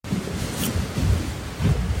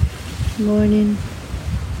Morning.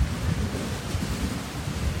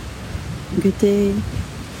 Good day.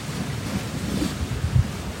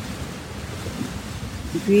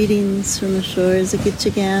 Greetings from the shores of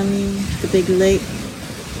Gitchagami, the big lake.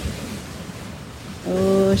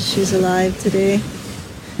 Oh, she's alive today.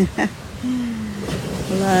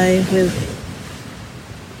 Alive with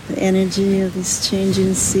the energy of these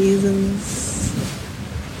changing seasons.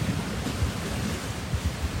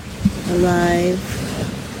 Alive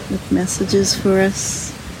with messages for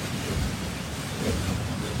us.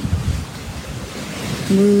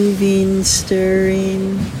 Moving,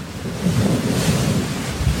 stirring.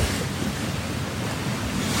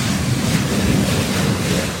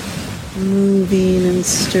 Moving and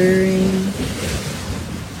stirring.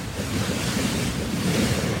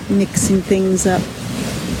 Mixing things up.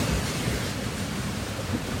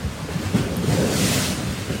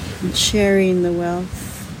 And sharing the wealth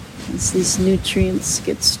as these nutrients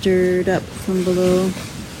get stirred up from below.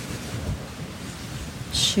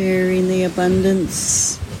 Sharing the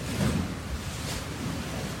abundance.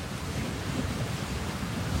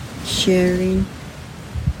 Sharing.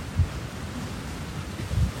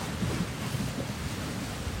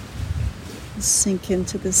 Sink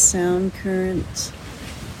into the sound current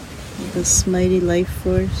of this mighty life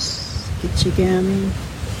force, Gitchagami.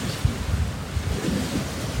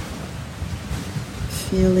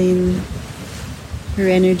 Feeling her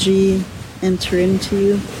energy enter into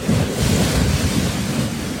you.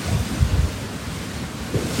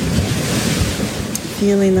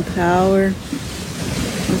 Feeling the power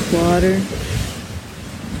of water.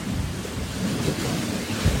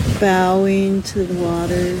 Bowing to the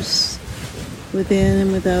waters within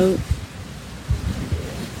and without.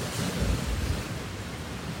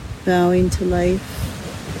 Bowing to life.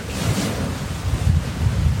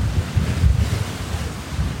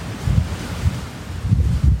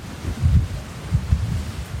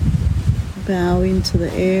 Bowing to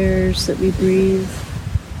the airs that we breathe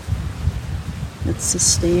that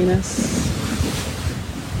sustain us.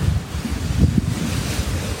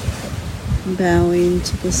 Bowing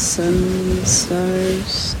to the sun and the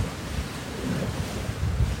stars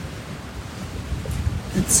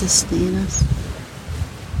that sustain us.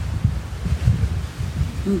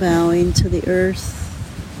 Bowing to the earth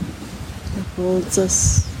that holds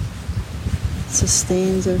us,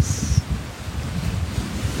 sustains us.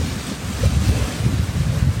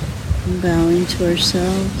 Bowing to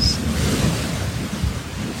ourselves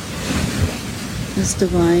as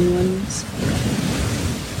divine ones,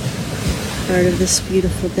 part of this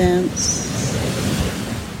beautiful dance.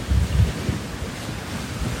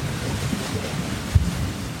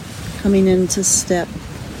 Coming into step,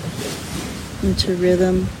 into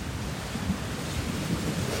rhythm,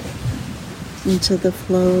 into the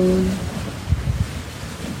flow.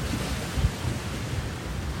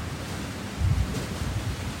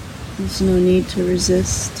 There's no need to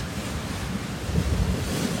resist.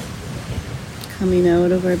 Coming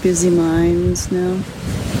out of our busy minds now.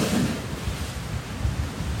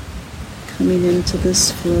 Coming into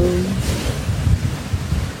this flow.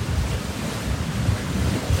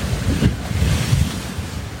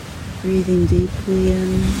 Breathing deeply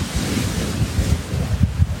in.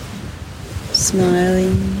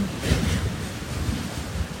 Smiling.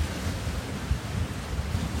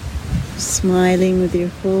 Smiling with your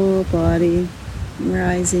whole body,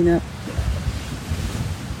 rising up,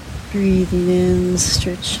 breathing in,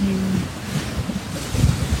 stretching,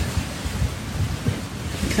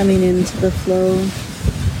 coming into the flow,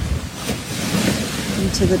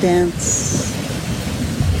 into the dance,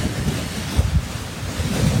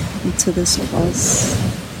 into this pulse,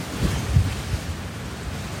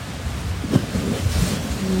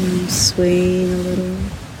 swaying a little.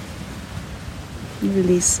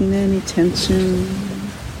 Releasing any tension,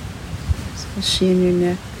 especially in your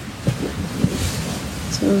neck.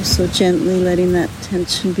 So gently letting that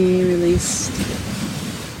tension be released.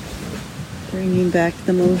 Bringing back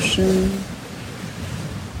the motion,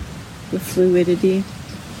 the fluidity.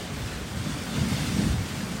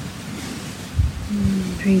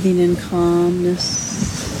 Breathing in calmness.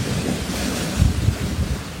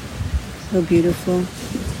 So beautiful.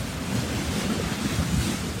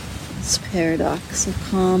 Paradox of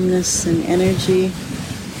calmness and energy.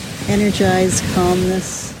 Energized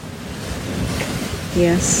calmness.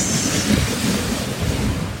 Yes.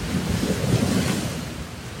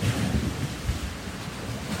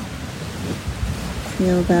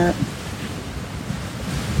 Feel that.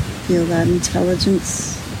 Feel that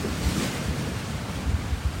intelligence.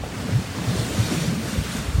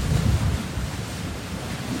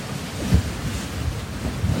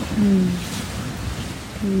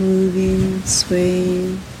 moving,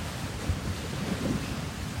 swaying,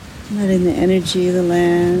 letting the energy of the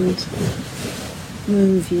land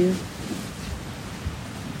move you,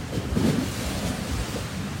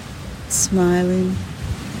 smiling.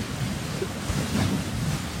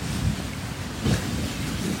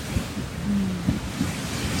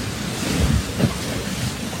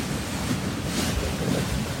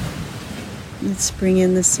 Let's bring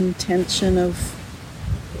in this intention of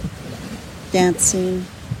dancing,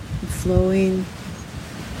 flowing.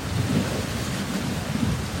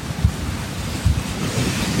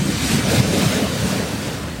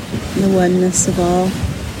 The oneness of all.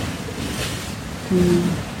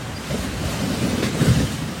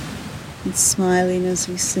 And smiling as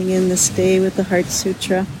we sing in this day with the Heart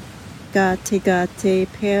Sutra. Gate gate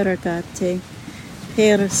pera gate,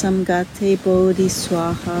 pera samgate bodhi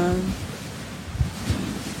swaha.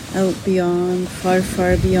 Out beyond, far,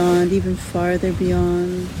 far beyond, even farther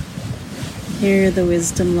beyond. Here the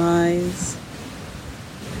wisdom lies.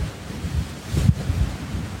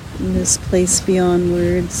 In this place beyond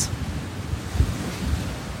words.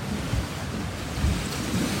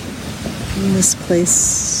 In this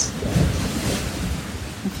place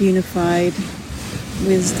of unified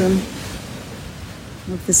wisdom,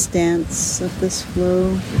 of this dance, of this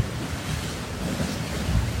flow.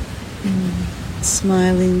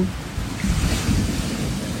 Smiling.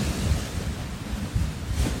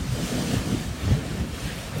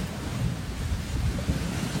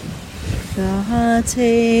 Gate,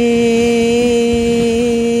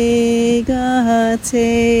 gate,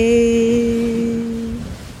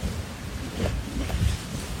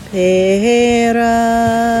 pera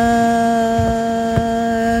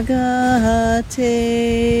gate,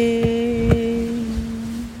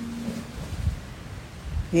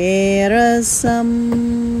 pera samgate,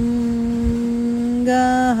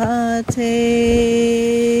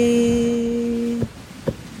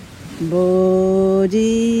 bodhi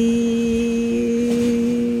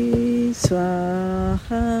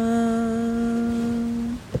swaha.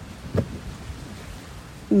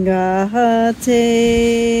 Gate,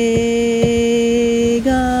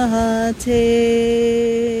 gate,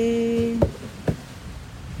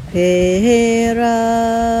 pera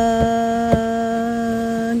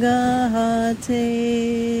gate,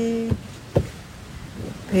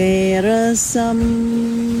 pera samgate,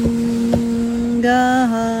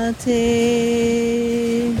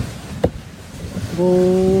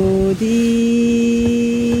 bodhi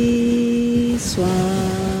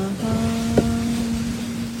swaha.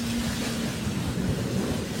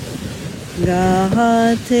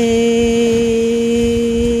 Gate,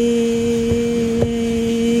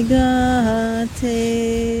 gate,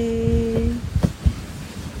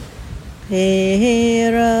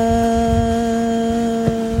 pera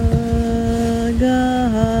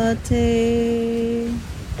gate,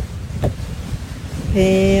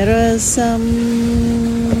 pera samgate,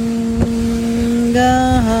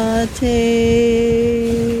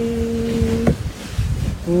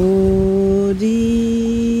 bodhi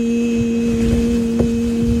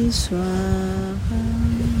swaha.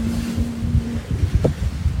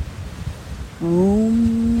 Om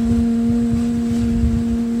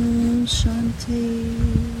Shanti.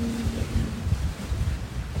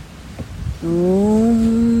 Om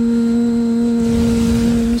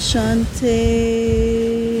Shanti.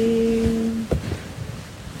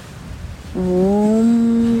 Om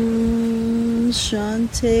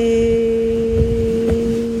Shanti.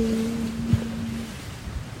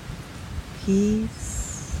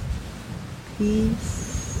 Peace, peace,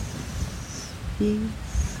 peace.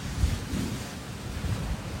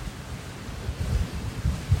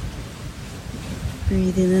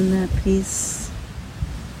 Breathing in that peace.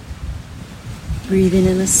 Breathing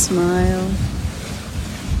in a smile.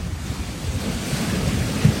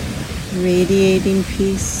 Radiating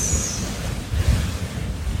peace.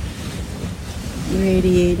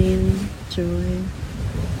 Radiating joy.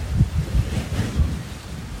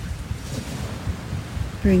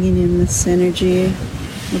 Bringing in this energy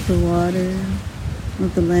of the water,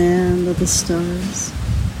 of the land, of the stars.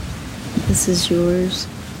 This is yours.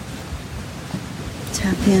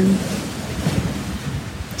 Tap in,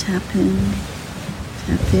 tap in,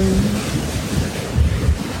 tap in.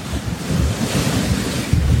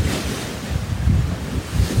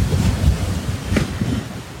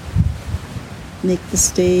 Make this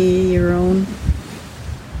day your own.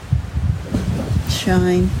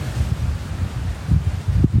 Shine.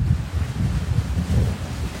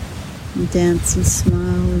 And dance and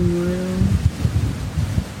smile and whirl.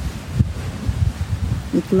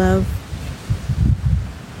 With love.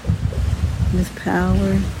 With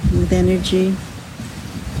power, with energy,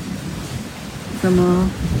 them all.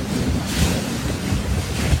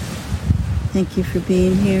 Thank you for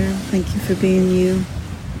being here. Thank you for being you.